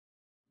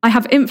I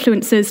have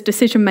influencers,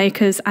 decision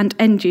makers, and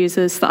end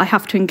users that I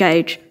have to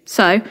engage.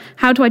 So,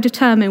 how do I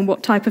determine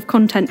what type of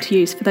content to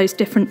use for those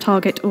different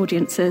target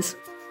audiences?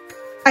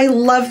 I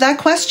love that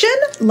question.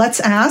 Let's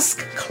ask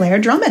Claire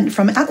Drummond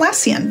from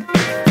Atlassian.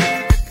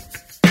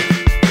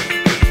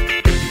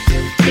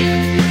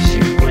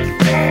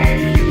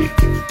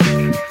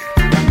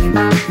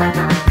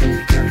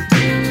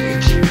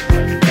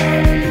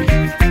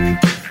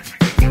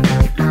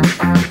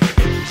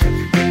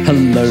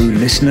 Hello,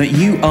 listener.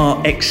 You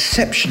are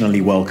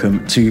exceptionally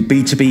welcome to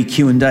B2B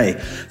Q&A,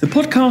 the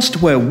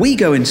podcast where we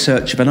go in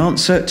search of an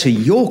answer to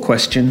your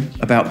question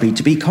about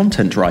B2B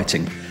content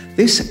writing.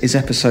 This is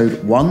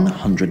episode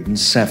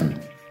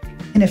 107.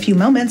 In a few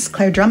moments,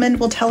 Claire Drummond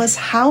will tell us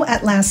how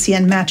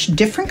Atlassian matched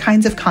different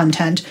kinds of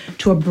content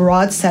to a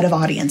broad set of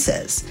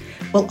audiences.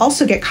 We'll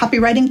also get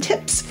copywriting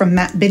tips from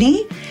Matt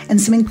Binney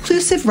and some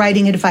inclusive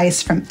writing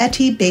advice from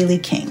Etty Bailey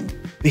King.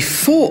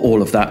 Before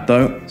all of that,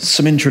 though,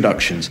 some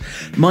introductions.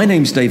 My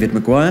name's David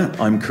Maguire.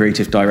 I'm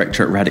Creative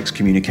Director at Radix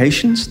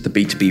Communications, the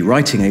B2B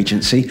writing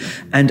agency,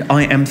 and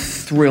I am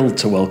thrilled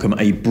to welcome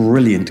a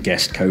brilliant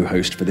guest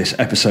co-host for this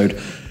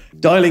episode.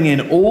 Dialing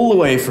in all the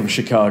way from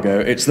Chicago,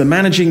 it's the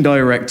Managing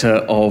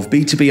Director of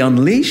B2B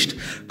Unleashed,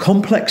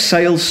 complex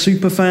sales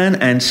superfan,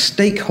 and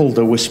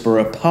stakeholder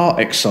whisperer par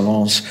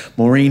excellence,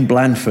 Maureen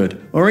Blandford.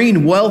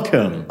 Maureen,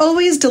 welcome.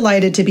 Always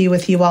delighted to be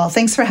with you all.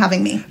 Thanks for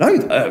having me.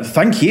 No,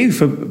 thank you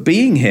for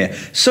being here.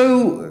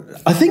 So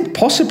I think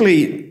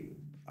possibly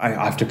I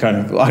have to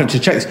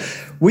check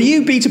this. Were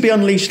you B2B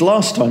Unleashed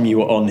last time you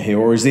were on here,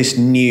 or is this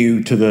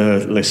new to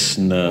the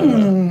listener?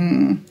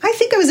 I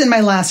think I was in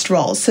my last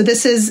role, so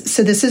this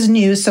is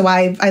new. So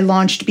I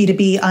launched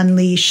B2B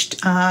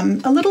Unleashed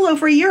a little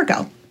over a year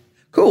ago.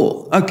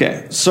 Cool.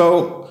 Okay.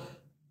 So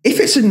if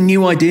it's a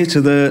new idea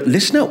to the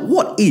listener,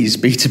 what is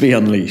B2B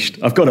Unleashed?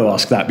 I've got to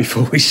ask that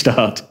before we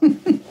start.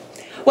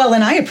 Well,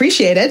 and I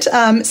appreciate it.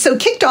 So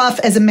kicked off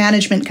as a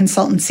management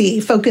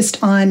consultancy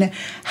focused on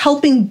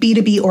helping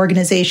B2B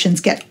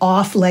organizations get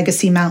off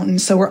legacy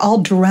mountains. So we're all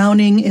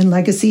drowning in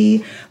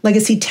legacy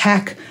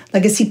tech,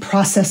 legacy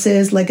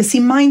processes, legacy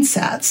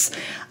mindsets.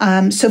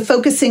 So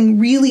focusing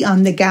really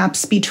on the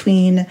gaps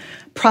between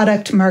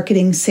product,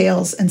 marketing,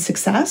 sales, and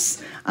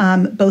success,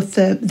 both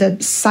the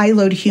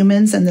siloed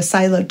humans and the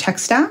siloed tech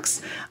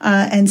stacks,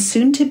 and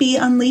soon to be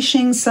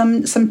unleashing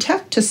some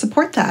tech to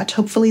support that,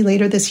 hopefully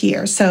later this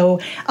year.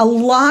 So a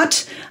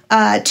lot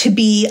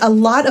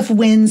of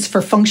wins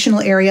for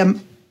functional area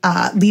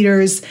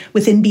leaders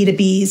within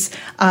B2Bs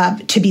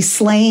to be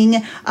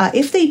slaying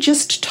if they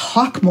just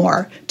talk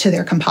more to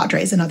their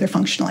compadres in other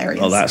functional areas.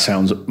 Well, that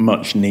sounds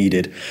much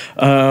needed.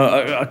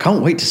 I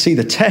can't wait to see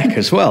the tech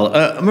as well.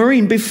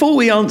 Maureen, before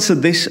we answer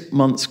this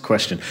month's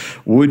question,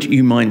 would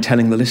you mind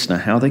telling the listener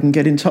how they can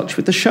get in touch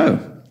with the show?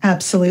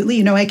 Absolutely.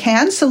 You know I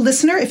can. So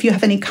listener, if you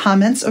have any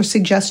comments or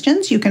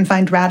suggestions, you can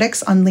find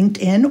Radix on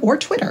LinkedIn or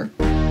Twitter.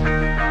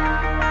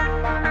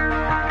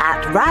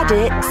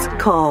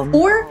 Radix.com.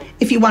 Or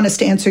if you want us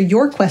to answer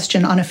your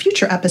question on a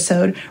future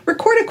episode,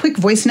 record a quick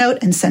voice note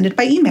and send it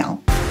by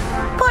email.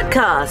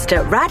 Podcast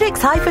at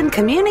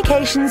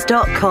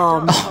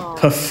radix-communications.com. Oh,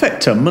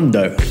 perfecto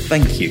mundo.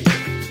 Thank you.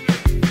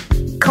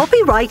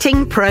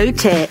 Copywriting pro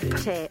tip.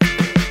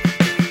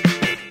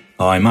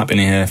 Hi, Matt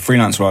Binney here,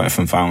 freelance writer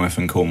from Falmouth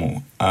and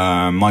Cornwall.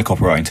 My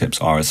copywriting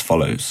tips are as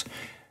follows.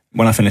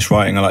 When I finish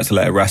writing, I like to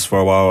let it rest for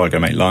a while. I go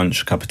make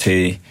lunch, a cup of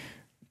tea,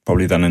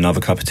 probably then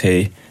another cup of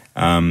tea.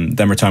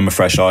 Then return with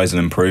fresh eyes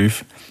and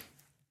improve.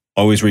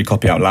 Always read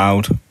copy out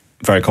loud.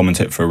 Very common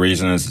tip for a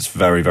reason, as it's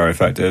very, very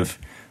effective.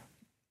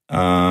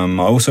 I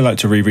also like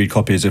to reread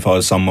copy as if I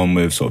was someone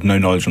with sort of no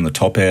knowledge on the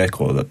topic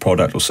or the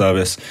product or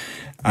service,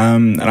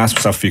 and ask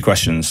myself a few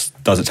questions.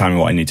 Does it tell me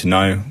what I need to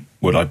know?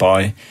 Would I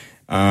buy?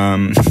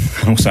 And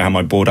also, am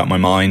I bored out my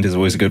mind is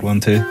always a good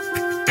one too.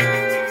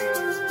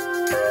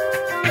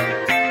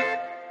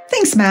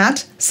 Thanks,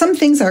 Matt. Some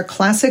things are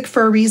classic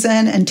for a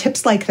reason, and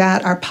tips like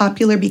that are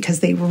popular because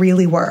they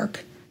really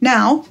work.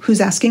 Now, who's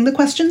asking the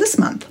question this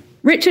month?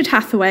 Richard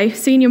Hathaway,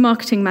 Senior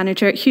Marketing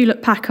Manager at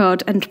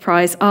Hewlett-Packard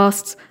Enterprise,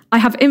 asks, I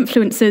have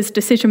influencers,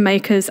 decision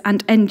makers,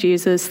 and end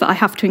users that I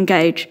have to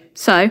engage.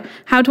 So,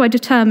 how do I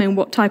determine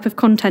what type of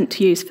content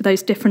to use for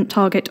those different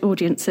target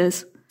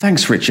audiences?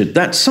 Thanks, Richard.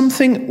 That's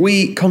something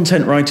we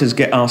content writers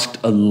get asked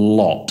a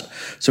lot,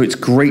 so it's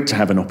great to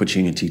have an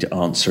opportunity to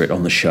answer it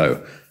on the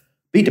show.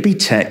 B2B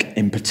tech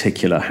in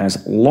particular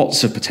has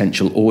lots of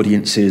potential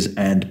audiences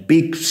and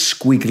big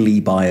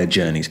squiggly buyer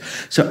journeys.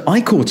 So I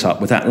caught up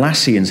with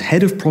Atlassian's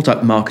head of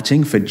product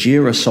marketing for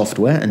Jira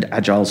Software and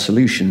Agile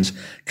Solutions,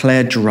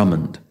 Claire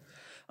Drummond.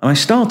 And I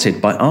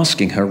started by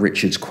asking her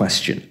Richard's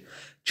question.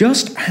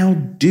 Just how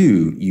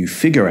do you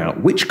figure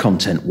out which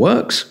content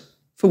works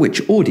for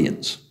which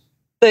audience?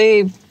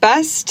 The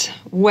best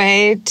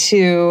way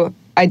to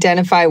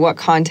identify what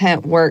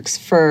content works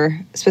for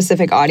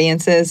specific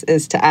audiences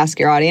is to ask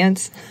your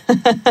audience.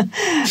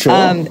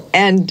 Sure.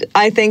 And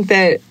I think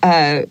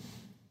that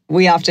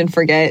we often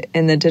forget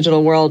in the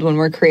digital world when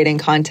we're creating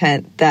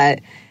content that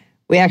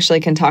we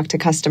actually can talk to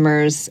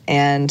customers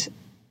and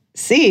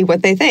see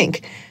what they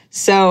think.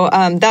 So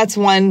that's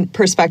one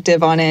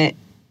perspective on it.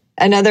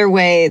 Another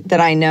way that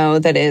I know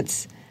that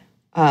it's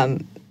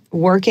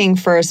working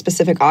for a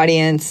specific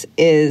audience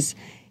is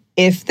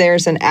if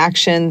there's an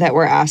action that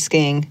we're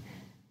asking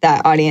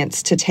that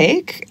audience to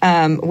take,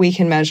 we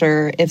can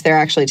measure if they're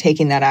actually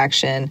taking that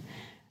action,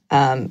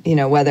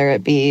 whether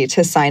it be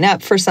to sign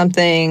up for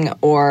something,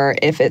 or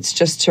if it's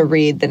just to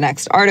read the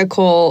next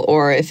article,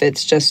 or if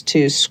it's just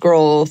to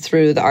scroll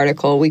through the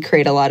article. We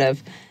create a lot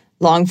of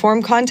long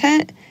form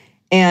content,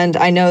 and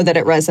I know that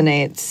it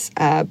resonates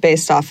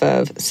based off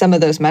of some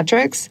of those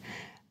metrics.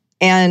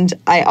 And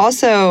I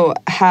also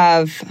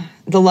have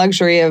the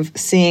luxury of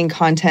seeing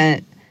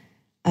content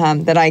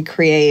that I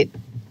create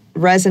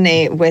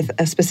resonate with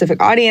a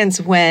specific audience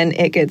when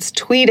it gets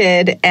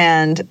tweeted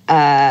and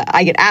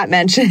I get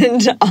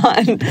mentioned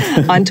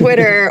on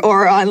Twitter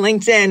or on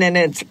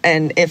LinkedIn,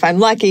 and if I'm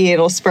lucky,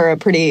 it'll spur a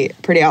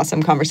pretty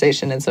awesome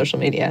conversation in social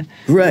media.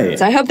 Right.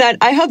 So I hope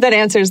that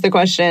answers the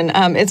question.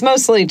 It's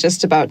mostly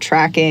just about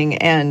tracking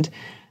and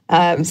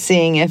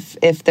seeing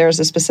if there's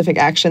a specific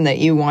action that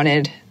you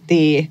wanted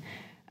the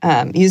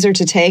user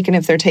to take, and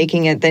if they're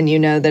taking it, then you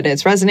know that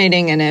it's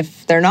resonating, and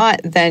if they're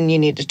not, then you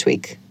need to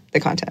tweak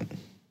the content.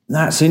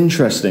 That's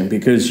interesting,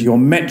 because your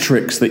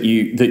metrics that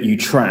you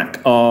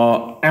track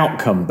are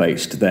outcome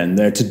based. Then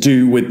they're to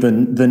do with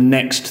the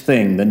next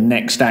thing, the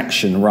next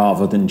action,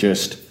 rather than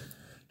just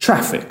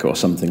traffic or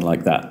something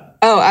like that.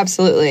 Oh,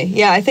 absolutely.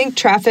 Yeah, I think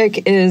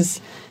traffic is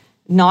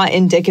not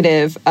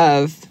indicative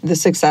of the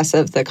success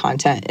of the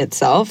content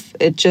itself.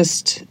 It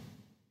just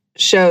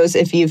shows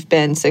if you've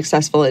been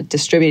successful at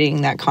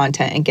distributing that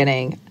content and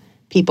getting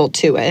people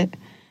to it.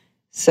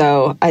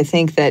 So I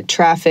think that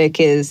traffic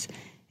is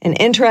an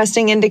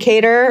interesting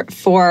indicator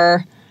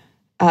for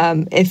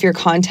if your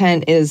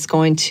content is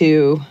going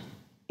to,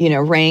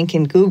 rank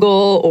in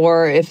Google,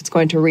 or if it's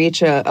going to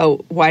reach a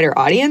wider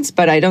audience.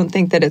 But I don't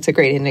think that it's a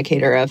great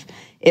indicator of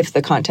if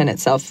the content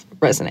itself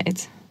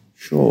resonates.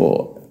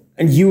 Sure.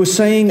 And you were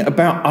saying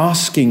about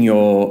asking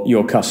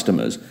your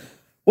customers.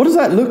 What does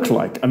that look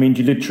like? I mean,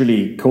 do you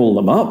literally call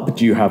them up?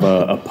 Do you have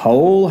a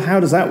poll? How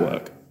does that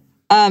work?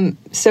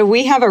 So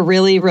we have a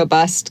really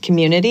robust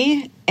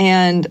community,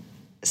 and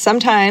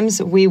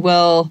sometimes we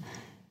will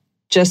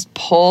just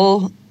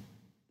poll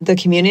the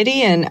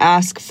community and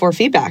ask for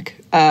feedback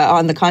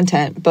on the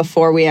content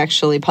before we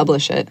actually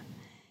publish it.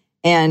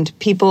 And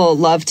people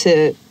love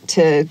to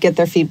get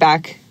their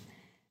feedback.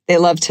 They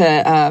love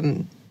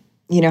to,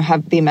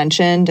 be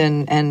mentioned,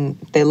 and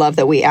they love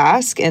that we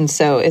ask. And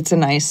so it's a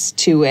nice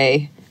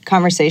two-way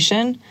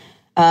conversation.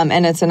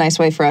 And it's a nice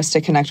way for us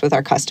to connect with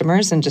our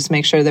customers and just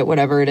make sure that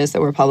whatever it is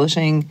that we're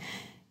publishing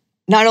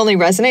not only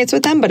resonates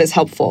with them, but is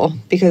helpful,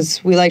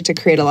 because we like to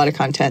create a lot of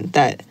content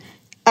that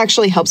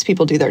actually helps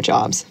people do their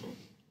jobs.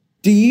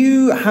 Do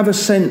you have a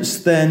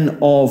sense then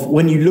of,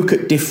 when you look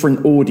at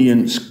different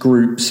audience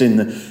groups in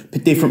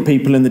the different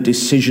people in the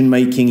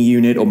decision-making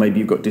unit, or maybe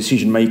you've got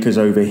decision makers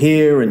over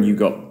here and you've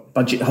got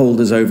budget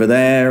holders over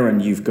there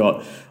and you've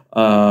got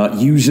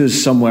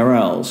users somewhere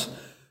else,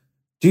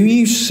 do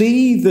you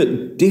see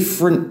that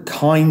different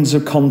kinds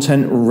of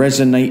content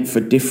resonate for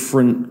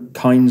different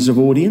kinds of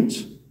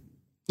audience?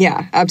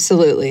 Yeah,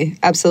 absolutely.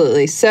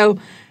 Absolutely. So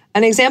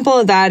an example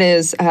of that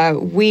is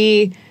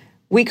we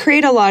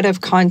create a lot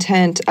of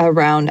content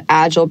around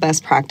Agile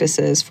best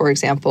practices, for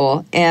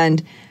example.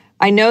 And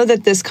I know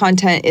that this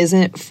content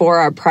isn't for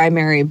our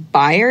primary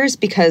buyers,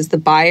 because the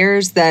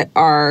buyers that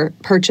are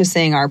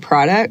purchasing our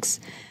products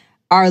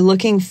are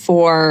looking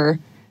for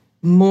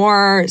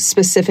more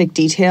specific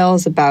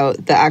details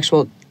about the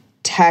actual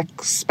tech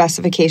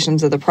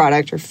specifications of the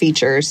product or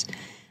features.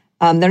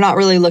 They're not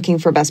really looking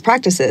for best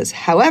practices.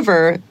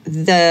 However,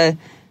 the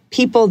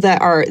people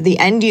that are the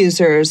end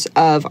users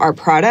of our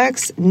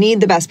products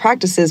need the best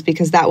practices,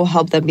 because that will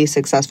help them be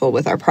successful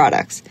with our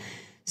products.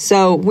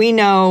 So we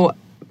know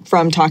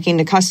from talking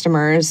to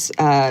customers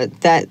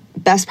that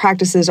best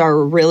practices are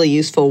a really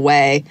useful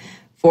way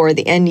for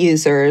the end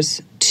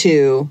users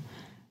to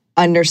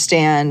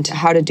understand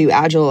how to do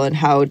Agile and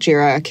how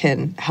Jira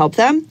can help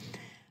them.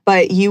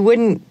 But you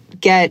wouldn't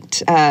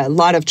get a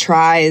lot of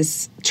try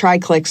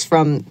clicks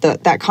from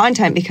that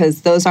content,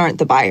 because those aren't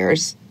the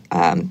buyers.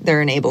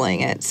 They're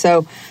enabling it.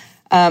 So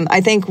I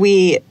think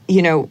we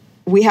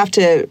have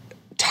to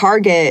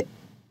target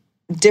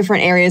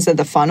different areas of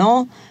the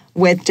funnel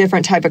with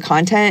different type of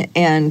content,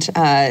 and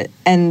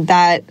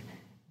that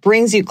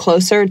brings you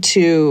closer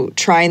to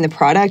trying the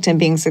product and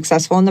being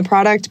successful in the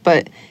product.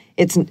 But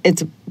it's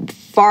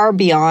far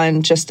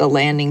beyond just a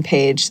landing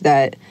page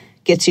that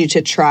gets you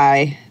to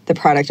try the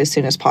product as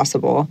soon as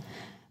possible.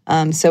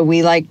 So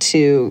we like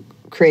to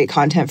create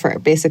content for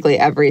basically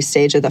every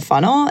stage of the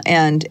funnel,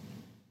 and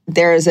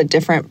there is a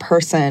different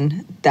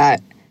person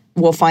that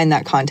will find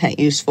that content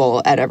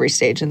useful at every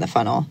stage in the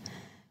funnel.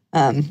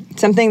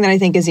 Something that I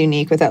think is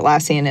unique with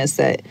Atlassian is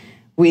that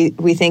we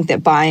think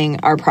that buying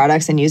our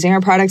products and using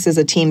our products is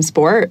a team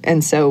sport,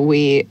 and so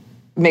we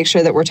make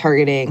sure that we're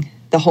targeting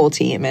the whole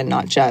team and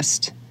not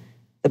just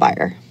the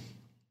buyer.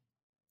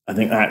 I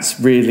think that's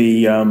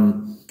really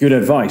good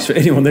advice for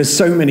anyone. There's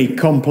so many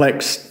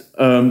complex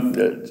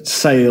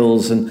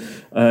sales and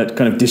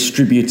kind of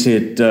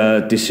distributed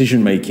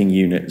decision-making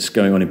units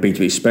going on in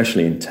B2B,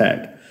 especially in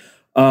tech.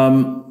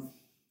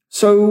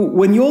 So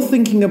when you're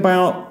thinking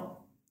about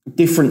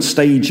different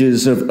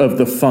stages of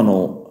the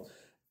funnel,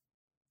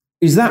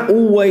 is that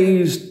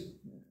always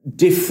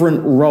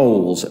different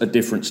roles at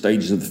different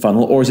stages of the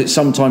funnel, or is it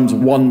sometimes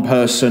one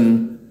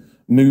person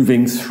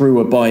moving through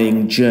a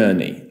buying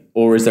journey,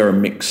 or is there a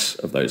mix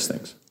of those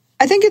things?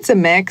 I think it's a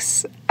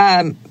mix.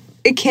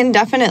 It can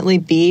definitely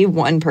be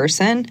one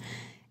person,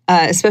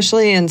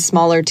 especially in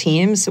smaller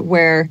teams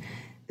where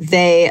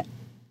they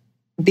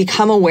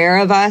become aware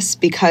of us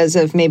because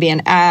of maybe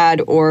an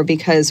ad or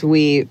because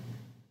we,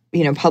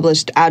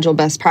 published Agile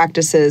best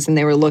practices and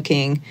they were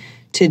looking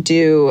to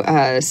do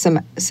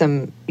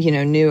some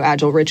new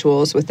Agile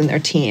rituals within their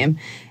team,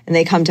 and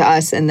they come to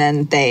us and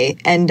then they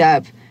end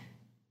up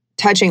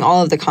touching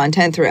all of the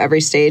content through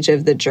every stage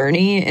of the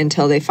journey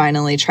until they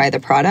finally try the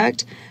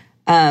product.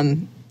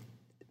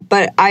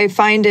 But I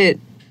find it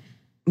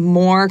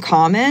more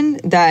common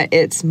that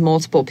it's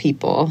multiple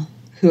people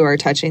who are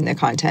touching the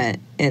content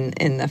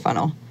in the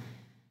funnel.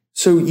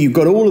 So you've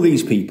got all of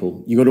these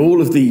people, you've got all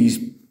of these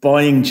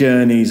buying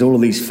journeys, all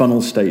of these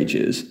funnel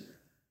stages.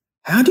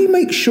 How do you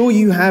make sure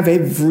you have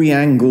every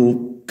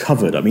angle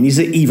covered? I mean, is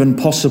it even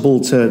possible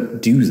to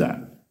do that?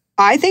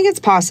 I think it's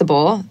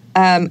possible.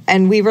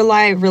 And we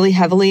rely really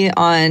heavily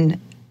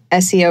on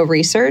SEO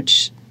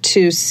research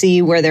to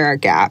see where there are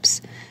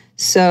gaps.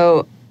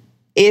 So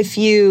if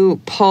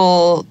you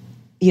pull,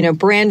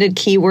 branded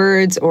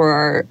keywords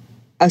or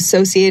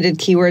associated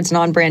keywords,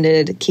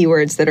 non-branded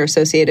keywords that are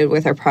associated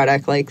with our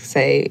product, like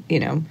say,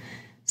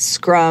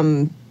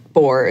 Scrum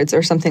boards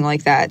or something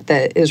like that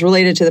is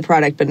related to the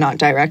product, but not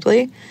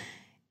directly.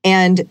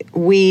 And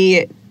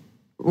we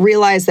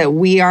realize that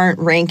we aren't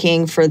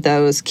ranking for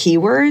those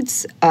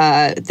keywords,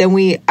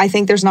 then I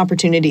think there's an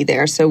opportunity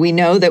there. So we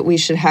know that we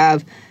should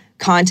have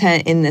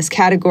content in this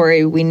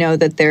category. We know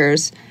that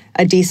there's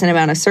a decent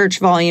amount of search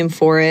volume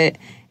for it,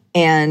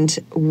 and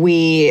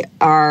we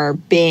are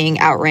being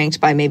outranked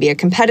by maybe a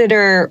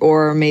competitor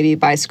or maybe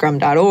by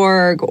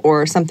scrum.org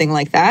or something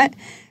like that.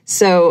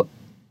 So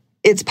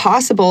it's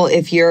possible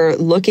if you're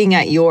looking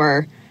at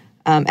your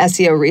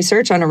SEO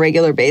research on a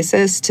regular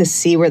basis to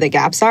see where the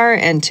gaps are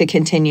and to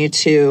continue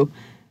to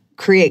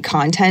create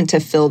content to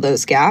fill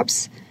those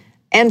gaps.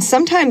 And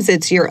sometimes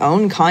it's your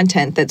own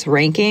content that's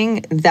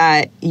ranking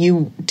that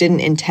you didn't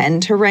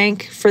intend to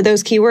rank for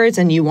those keywords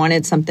and you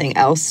wanted something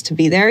else to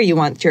be there. You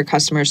want your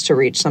customers to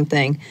reach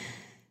something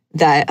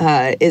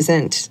that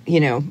isn't,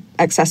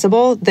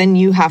 accessible. Then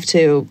you have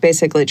to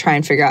basically try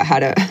and figure out how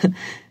to,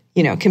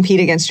 compete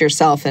against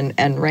yourself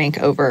and rank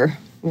over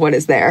what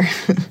is there,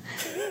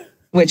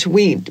 which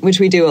we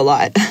do a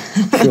lot.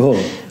 Sure.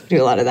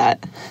 Do a lot of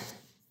that.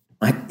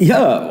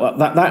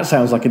 That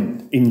sounds like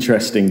an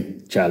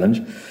interesting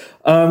challenge.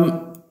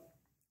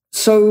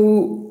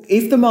 So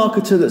if the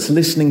marketer that's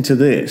listening to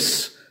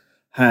this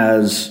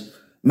has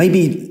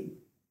maybe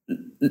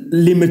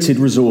limited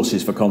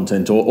resources for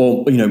content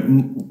or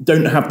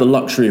don't have the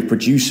luxury of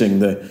producing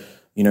the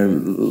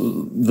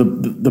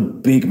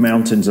big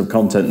mountains of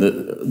content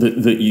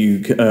that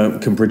you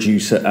can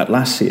produce at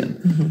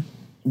Atlassian, mm-hmm.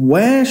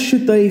 Where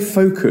should they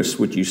focus,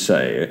 would you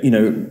say?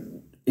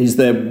 Is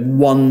there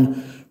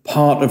one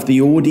part of the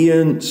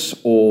audience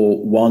or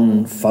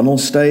one funnel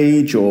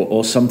stage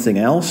or something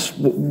else?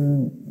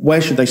 Where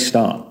should they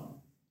start?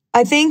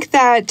 I think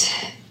that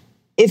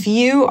if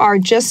you are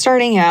just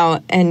starting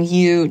out and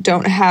you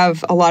don't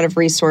have a lot of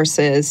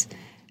resources,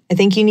 I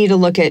think you need to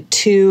look at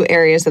two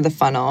areas of the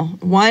funnel.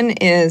 One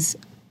is,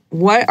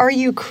 what are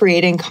you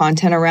creating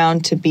content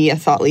around to be a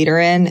thought leader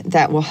in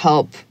that will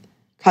help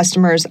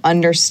customers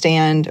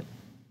understand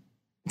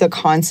the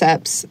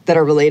concepts that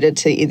are related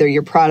to either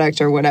your product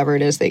or whatever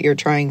it is that you're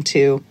trying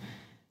to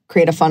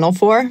create a funnel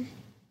for?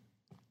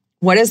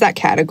 What is that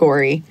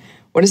category?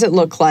 What does it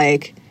look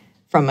like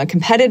from a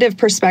competitive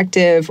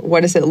perspective?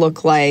 What does it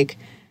look like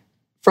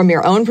from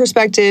your own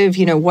perspective?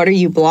 What are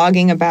you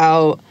blogging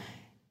about?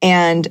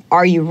 And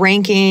are you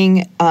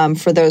ranking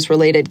for those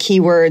related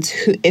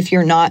keywords? If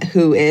you're not,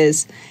 who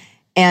is?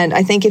 And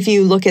I think if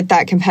you look at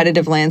that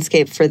competitive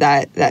landscape for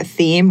that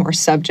theme or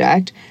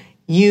subject,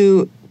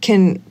 you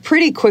can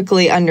pretty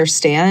quickly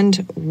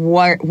understand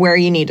where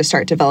you need to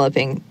start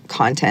developing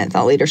content,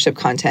 thought leadership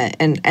content.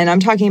 And I'm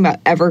talking about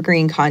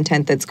evergreen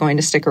content that's going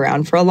to stick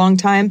around for a long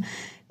time,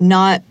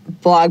 not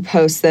blog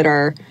posts that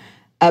are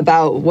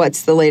about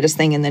what's the latest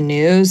thing in the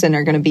news and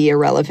are going to be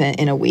irrelevant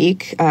in a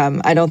week.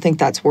 I don't think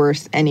that's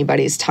worth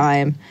anybody's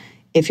time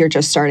if you're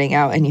just starting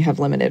out and you have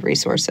limited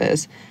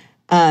resources.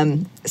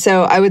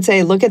 So I would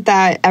say look at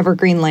that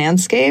evergreen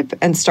landscape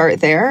and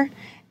start there.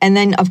 And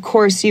then, of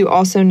course, you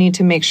also need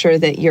to make sure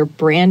that your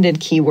branded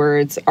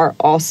keywords are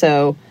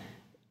also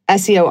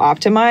SEO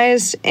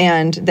optimized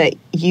and that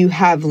you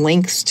have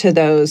links to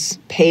those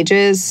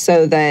pages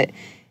so that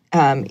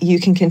you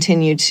can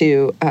continue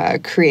to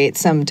create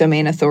some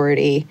domain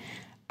authority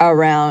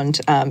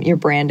around your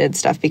branded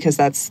stuff, because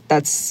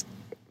that's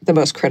the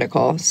most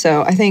critical.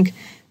 So I think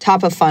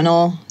top of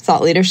funnel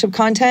thought leadership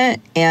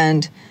content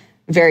and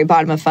very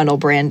bottom of funnel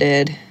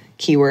branded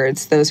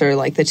keywords. Those are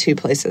like the two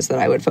places that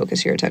I would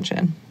focus your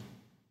attention.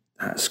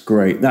 That's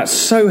great. That's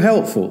so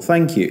helpful.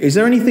 Thank you. Is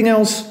there anything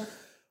else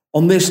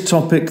on this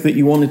topic that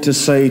you wanted to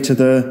say to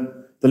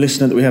the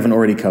listener that we haven't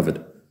already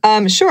covered?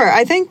 Sure.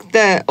 I think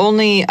the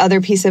only other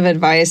piece of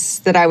advice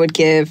that I would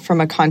give from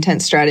a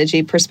content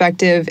strategy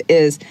perspective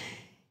is,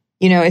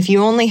 if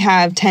you only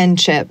have 10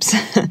 chips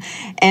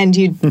and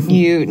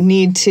you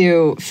need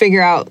to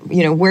figure out,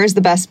 where's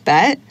the best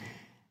bet,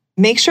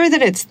 make sure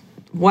that it's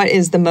what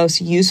is the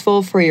most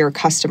useful for your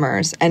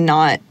customers and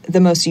not the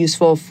most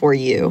useful for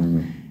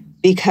you.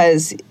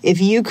 Because if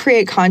you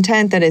create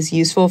content that is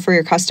useful for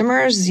your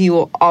customers, you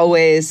will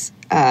always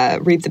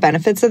reap the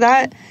benefits of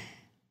that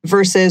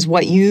versus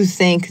what you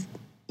think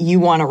you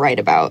want to write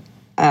about.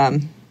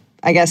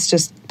 I guess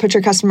just put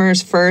your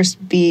customers first,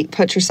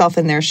 put yourself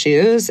in their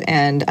shoes,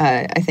 and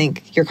I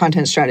think your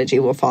content strategy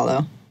will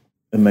follow.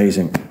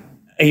 Amazing.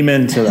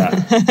 Amen to that.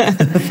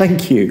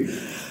 Thank you.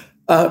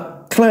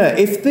 Claire,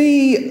 if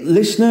the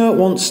listener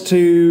wants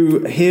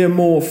to hear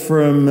more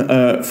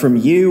from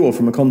you or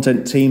from a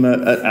content team at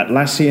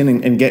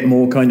Atlassian and get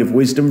more kind of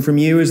wisdom from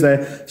you, is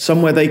there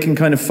somewhere they can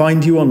kind of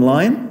find you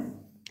online?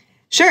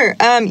 Sure.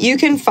 You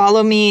can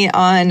follow me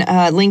on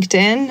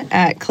LinkedIn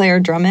at Claire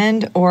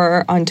Drummond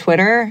or on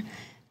Twitter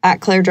at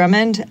Claire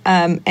Drummond.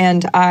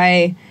 And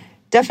I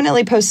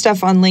definitely post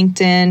stuff on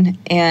LinkedIn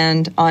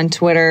and on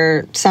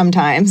Twitter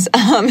sometimes.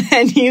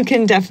 And you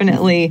can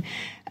definitely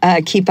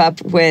keep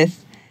up with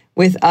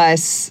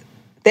us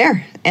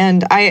there.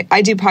 And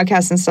I do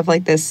podcasts and stuff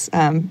like this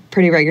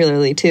pretty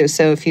regularly too.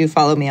 So if you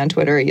follow me on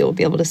Twitter, you'll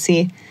be able to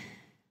see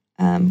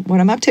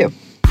what I'm up to.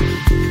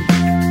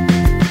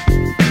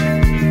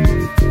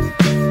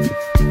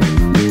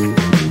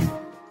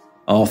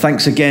 Oh,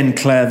 thanks again,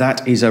 Claire.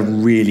 That is a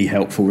really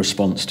helpful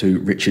response to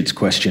Richard's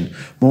question.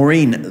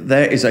 Maureen,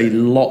 there is a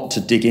lot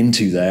to dig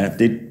into there.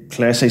 Did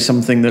Claire say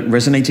something that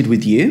resonated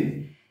with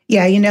you?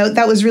 Yeah,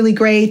 that was really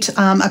great.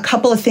 A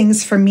couple of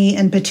things for me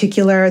in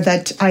particular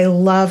that I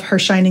love her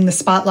shining the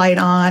spotlight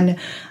on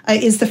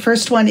is the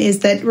first one is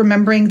that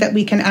remembering that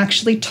we can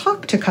actually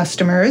talk to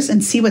customers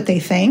and see what they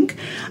think.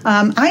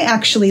 I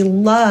actually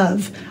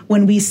love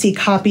when we see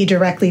copy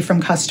directly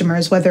from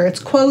customers, whether it's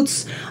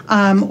quotes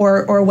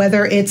or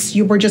whether it's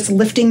we're just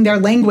lifting their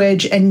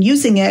language and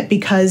using it,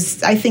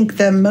 because I think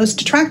the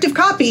most attractive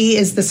copy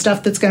is the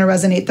stuff that's going to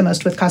resonate the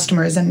most with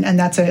customers. And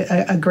that's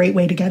a great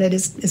way to get it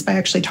is by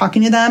actually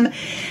talking to them.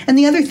 And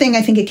the other thing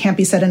I think it can't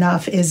be said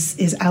enough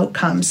is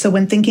outcomes. So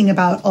when thinking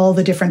about all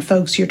the different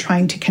folks you're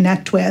trying to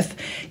connect with,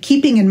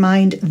 keeping in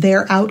mind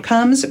their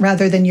outcomes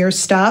rather than your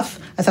stuff,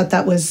 I thought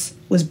that was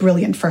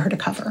brilliant for her to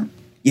cover.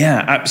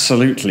 Yeah,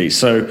 absolutely.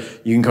 So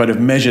you can kind of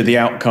measure the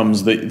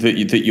outcomes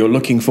that you're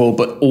looking for,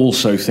 but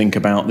also think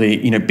about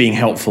the being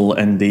helpful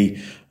and the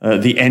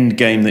end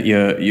game that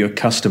your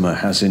customer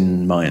has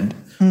in mind.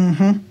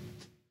 Mm-hmm.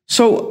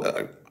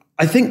 So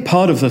I think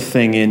part of the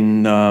thing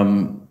in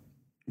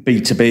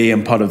B2B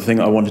and part of the thing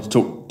I wanted to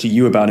talk to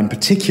you about in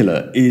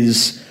particular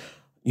is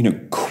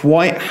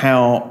quite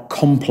how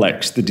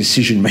complex the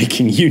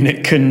decision-making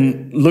unit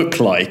can look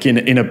like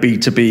in a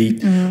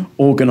B2B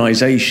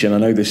organization. I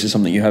know this is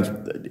something you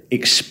have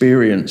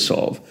experience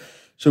of.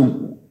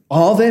 So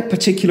are there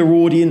particular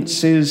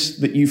audiences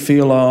that you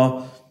feel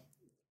are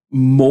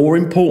more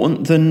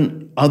important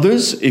than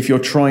others if you're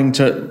trying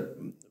to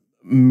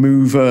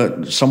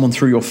move someone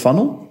through your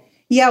funnel?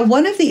 Yeah,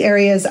 one of the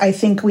areas I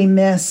think we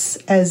miss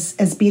as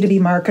B2B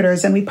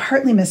marketers, and we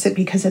partly miss it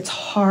because it's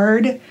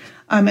hard,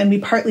 and we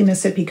partly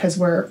miss it because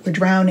we're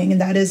drowning, and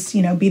that is,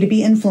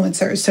 B2B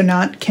influencers. So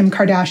not Kim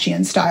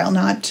Kardashian style,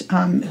 not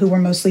who we're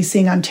mostly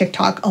seeing on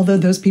TikTok, although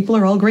those people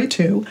are all great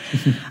too.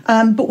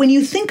 But when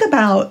you think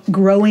about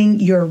growing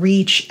your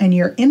reach and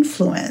your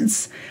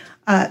influence,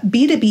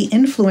 B2B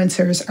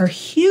influencers are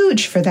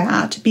huge for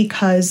that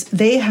because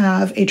they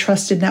have a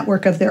trusted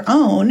network of their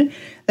own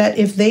that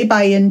if they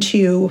buy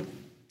into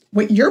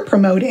what you're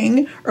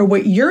promoting or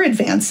what you're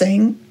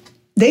advancing,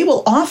 they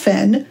will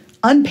often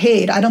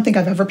unpaid. I don't think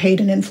I've ever paid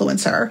an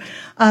influencer.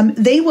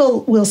 They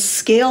will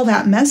scale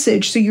that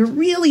message. So you're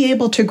really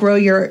able to grow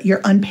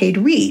your unpaid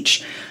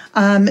reach.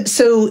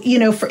 So,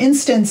 for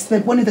instance,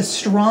 that one of the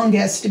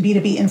strongest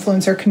B2B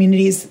influencer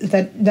communities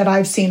that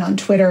I've seen on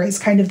Twitter is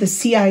kind of the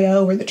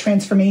CIO or the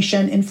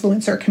transformation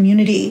influencer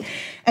community.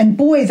 And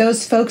boy,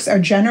 those folks are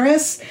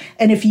generous.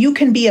 And if you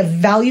can be a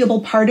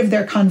valuable part of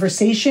their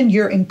conversation,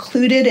 you're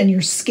included and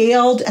you're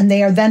scaled, and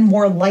they are then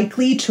more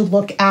likely to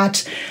look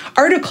at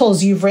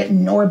articles you've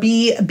written or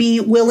be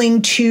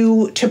willing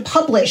to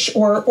publish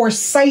or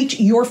cite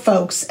your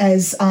folks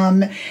as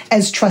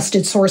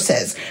trusted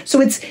sources.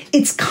 So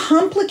it's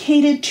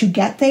complicated to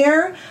get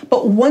there,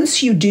 but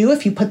once you do,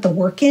 if you put the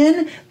work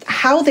in,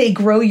 how they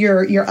grow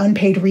your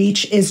unpaid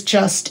reach is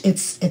just,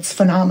 it's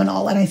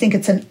phenomenal. And I think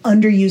it's an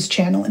underused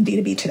channel in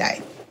B2B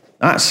today.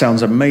 That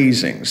sounds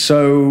amazing.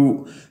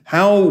 So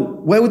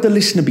where would the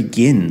listener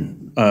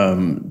begin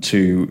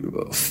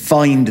to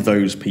find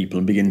those people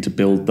and begin to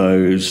build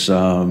those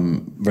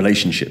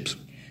relationships?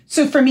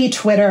 So for me,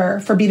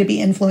 Twitter for B2B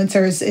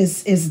influencers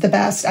is the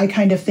best. I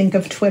kind of think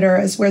of Twitter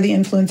as where the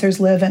influencers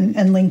live and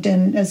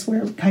LinkedIn as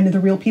where kind of the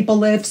real people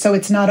live. So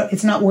it's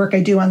not work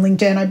I do on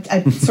LinkedIn.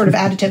 I'm sort of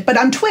additive. But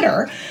on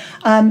Twitter,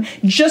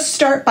 just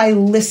start by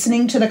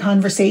listening to the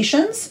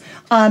conversations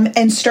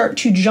and start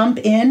to jump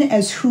in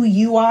as who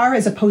you are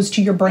as opposed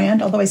to your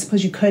brand. Although I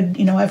suppose you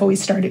could, I've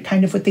always started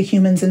kind of with the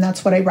humans, and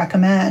that's what I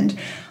recommend.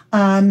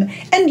 And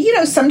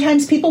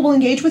sometimes people will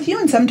engage with you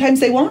and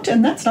sometimes they won't,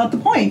 and that's not the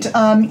point.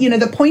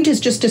 The point is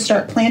just to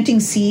start planting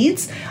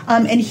seeds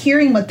and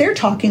hearing what they're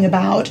talking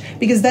about,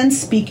 because then,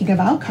 speaking of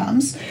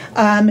outcomes,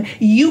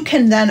 you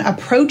can then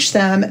approach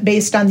them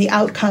based on the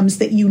outcomes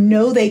that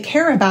they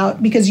care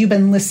about because you've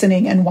been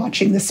listening and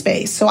watching the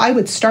space. So I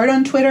would start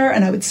on Twitter,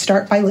 and I would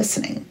start by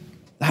listening.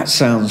 That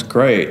sounds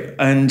great.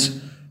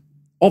 And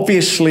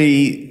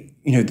obviously,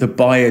 the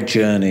buyer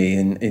journey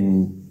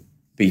in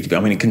B2B, I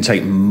mean, it can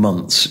take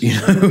months,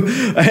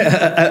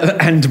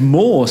 and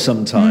more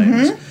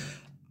sometimes. Mm-hmm.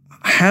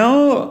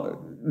 How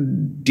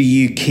do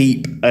you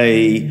keep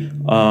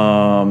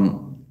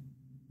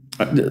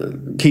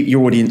keep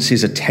your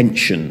audience's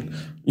attention?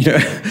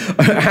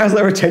 How's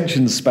their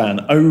attention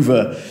span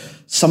over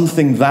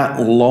something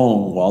that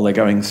long while they're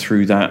going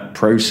through that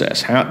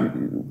process?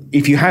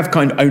 If you have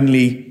kind of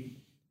only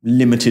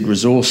limited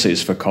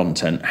resources for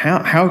content,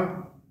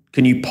 how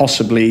can you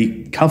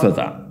possibly cover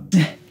that?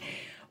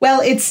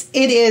 Well, it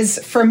is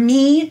for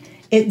me,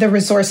 the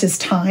resource is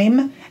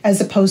time as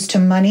opposed to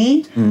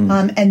money.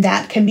 And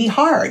that can be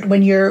hard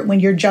when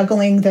you're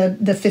juggling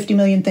the 50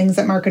 million things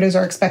that marketers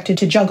are expected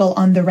to juggle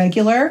on the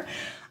regular.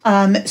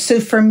 So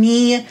for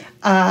me,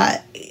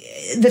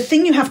 the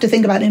thing you have to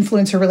think about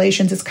influencer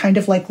relations is kind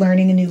of like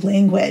learning a new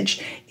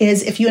language,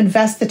 is if you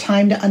invest the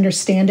time to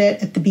understand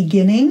it at the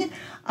beginning,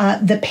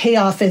 the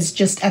payoff is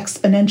just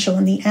exponential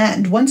in the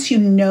end. Once you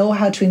know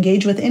how to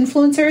engage with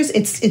influencers,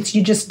 it's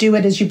you just do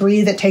it as you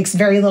breathe. It takes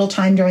very little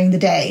time during the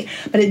day,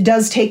 but it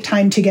does take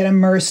time to get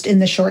immersed in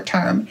the short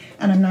term.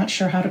 And I'm not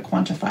sure how to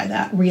quantify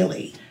that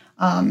really,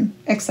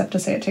 except to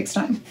say it takes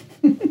time.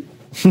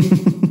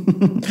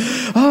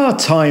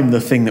 Time,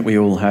 the thing that we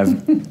all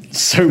have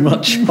so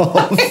much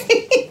of.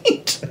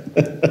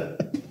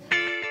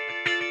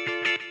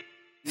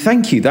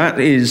 Thank you.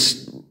 That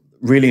is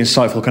really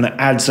insightful. Kind of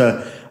adds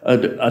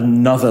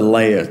another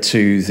layer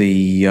to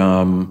the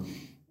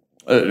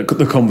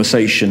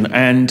conversation,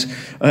 and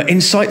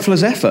insightful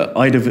as ever.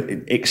 I'd have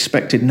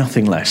expected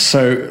nothing less.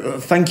 So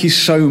thank you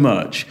so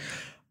much.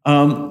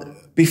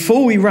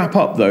 Before we wrap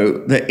up, though,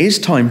 there is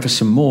time for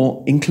some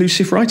more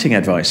inclusive writing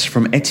advice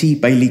from Etty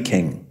Bailey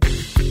King.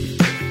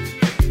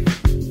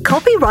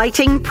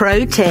 Copywriting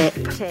pro tip.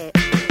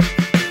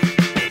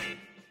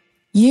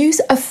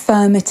 Use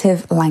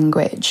affirmative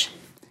language.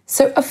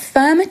 So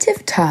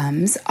affirmative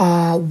terms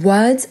are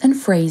words and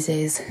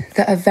phrases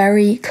that are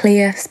very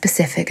clear,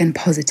 specific, and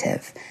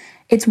positive.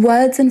 It's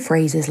words and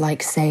phrases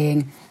like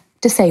saying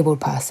disabled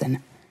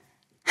person,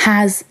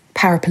 has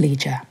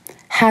paraplegia,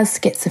 has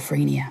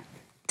schizophrenia,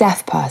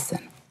 deaf person,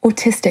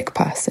 autistic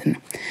person.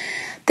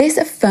 This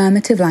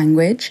affirmative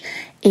language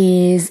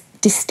is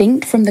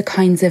distinct from the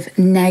kinds of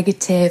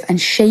negative and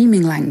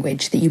shaming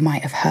language that you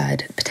might have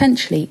heard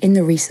potentially in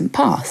the recent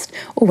past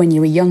or when you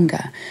were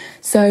younger.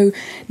 So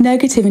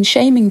negative and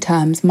shaming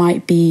terms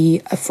might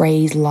be a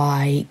phrase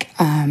like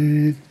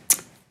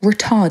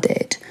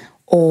retarded,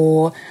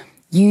 or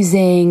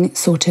using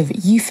sort of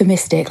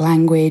euphemistic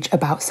language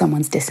about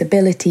someone's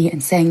disability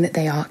and saying that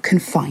they are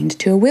confined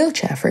to a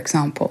wheelchair, for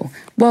example.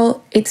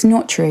 Well, it's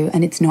not true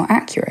and it's not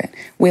accurate.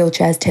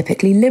 Wheelchairs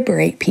typically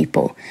liberate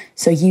people.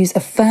 So use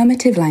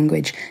affirmative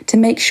language to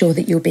make sure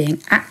that you're being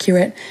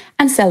accurate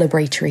and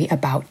celebratory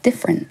about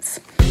difference.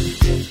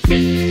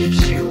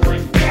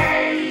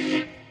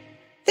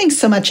 Thanks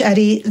so much,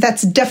 Etty.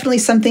 That's definitely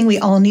something we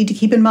all need to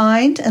keep in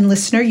mind. And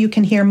listener, you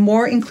can hear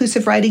more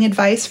inclusive writing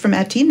advice from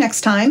Etty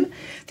next time.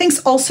 Thanks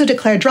also to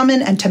Claire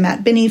Drummond and to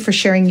Matt Binney for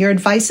sharing your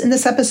advice in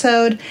this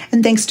episode.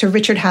 And thanks to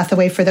Richard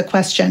Hathaway for the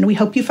question. We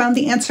hope you found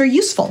the answer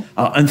useful.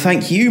 And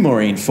thank you,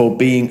 Maureen, for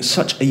being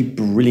such a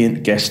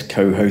brilliant guest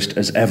co-host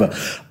as ever.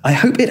 I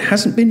hope it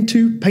hasn't been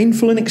too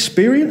painful an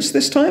experience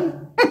this time.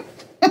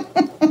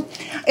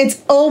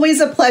 It's always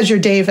a pleasure,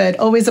 David.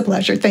 Always a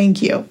pleasure.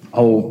 Thank you.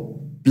 Oh,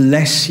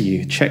 bless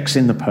you. Checks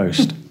in the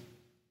post.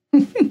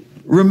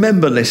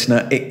 Remember,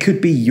 listener, it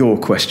could be your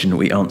question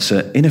we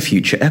answer in a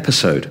future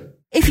episode.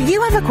 If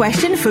you have a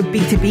question for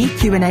B2B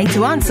Q&A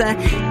to answer,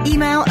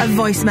 email a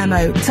voice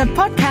memo to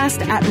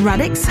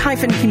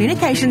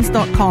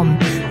podcast@radix-communications.com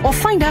or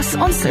find us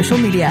on social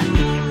media.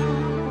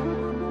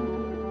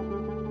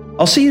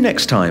 I'll see you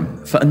next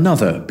time for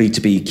another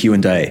B2B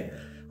Q&A.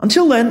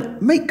 Until then,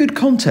 make good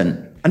content.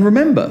 And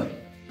remember,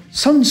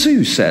 Sun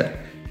Tzu said,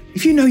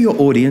 if you know your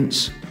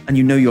audience and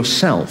you know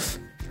yourself,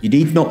 you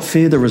need not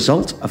fear the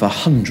result of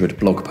 100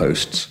 blog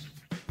posts.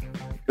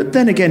 But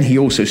then again, he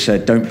also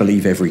said, don't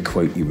believe every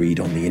quote you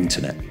read on the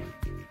internet.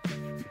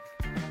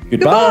 Goodbye.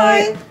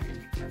 Goodbye.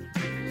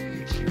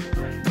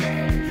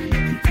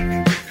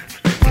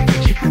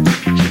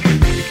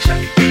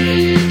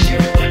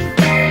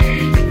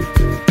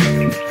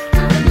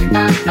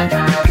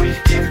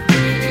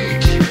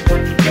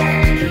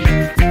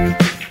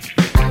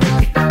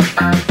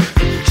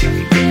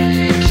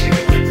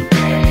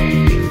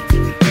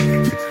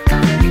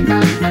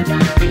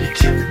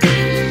 Reach